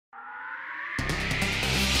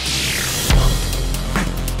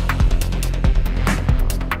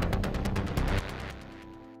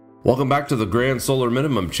Welcome back to the Grand Solar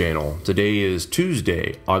Minimum channel. Today is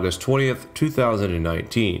Tuesday, August 20th,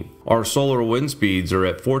 2019. Our solar wind speeds are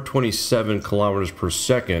at 427 kilometers per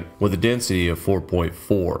second with a density of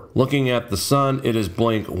 4.4. Looking at the sun, it has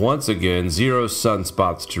blinked once again, 0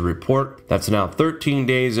 sunspots to report. That's now 13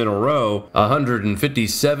 days in a row,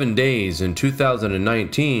 157 days in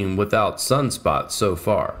 2019 without sunspots so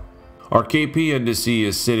far. Our KP indice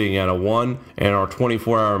is sitting at a 1 and our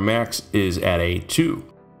 24-hour max is at a 2.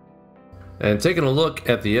 And taking a look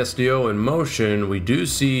at the SDO in motion, we do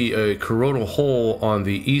see a coronal hole on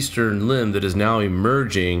the eastern limb that is now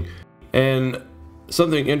emerging. And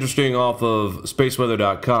something interesting off of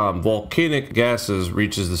SPACEWEATHER.com, volcanic gases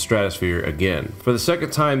reaches the stratosphere again. For the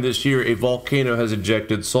second time this year, a volcano has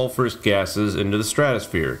ejected sulfurous gases into the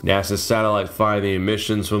stratosphere. NASA's satellites find the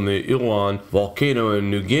emissions from the Iwan volcano in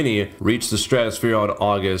New Guinea reached the stratosphere on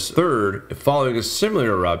August 3rd, following a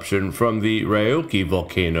similar eruption from the Ryukyu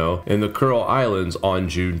volcano in the Kuril Islands on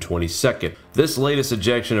June 22nd. This latest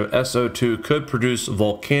ejection of SO2 could produce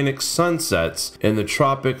volcanic sunsets in the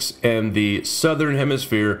tropics and the southern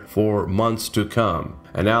hemisphere for months to come.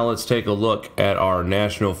 And now let's take a look at our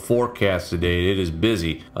national forecast today. It is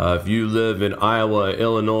busy. If you live in Iowa,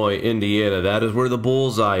 Illinois, Indiana, that is where the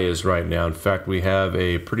bullseye is right now. In fact, we have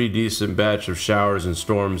a pretty decent batch of showers and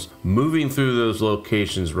storms moving through those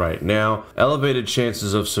locations right now. Elevated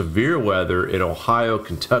chances of severe weather in Ohio,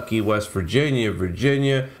 Kentucky, West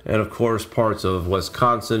Virginia, and of course parts of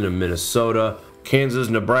Wisconsin and Minnesota. Kansas,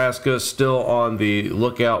 Nebraska still on the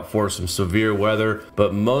lookout for some severe weather,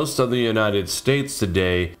 but most of the United States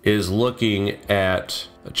today is looking at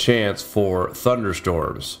a chance for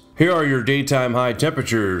thunderstorms. Here are your daytime high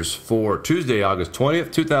temperatures for Tuesday, August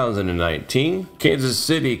 20th, 2019. Kansas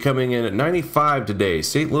City coming in at 95 today.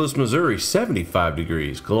 St. Louis, Missouri, 75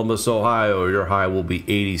 degrees. Columbus, Ohio, your high will be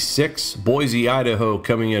 86. Boise, Idaho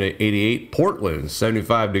coming in at 88. Portland,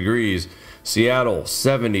 75 degrees. Seattle,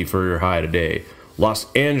 70 for your high today.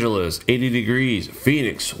 Los Angeles, 80 degrees.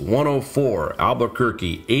 Phoenix, 104.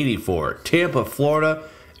 Albuquerque, 84. Tampa, Florida,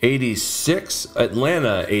 86.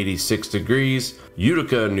 Atlanta, 86 degrees.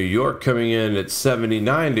 Utica, New York coming in at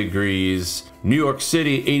 79 degrees. New York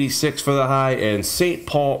City, 86 for the high. And St.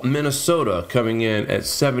 Paul, Minnesota coming in at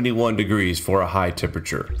 71 degrees for a high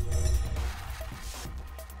temperature.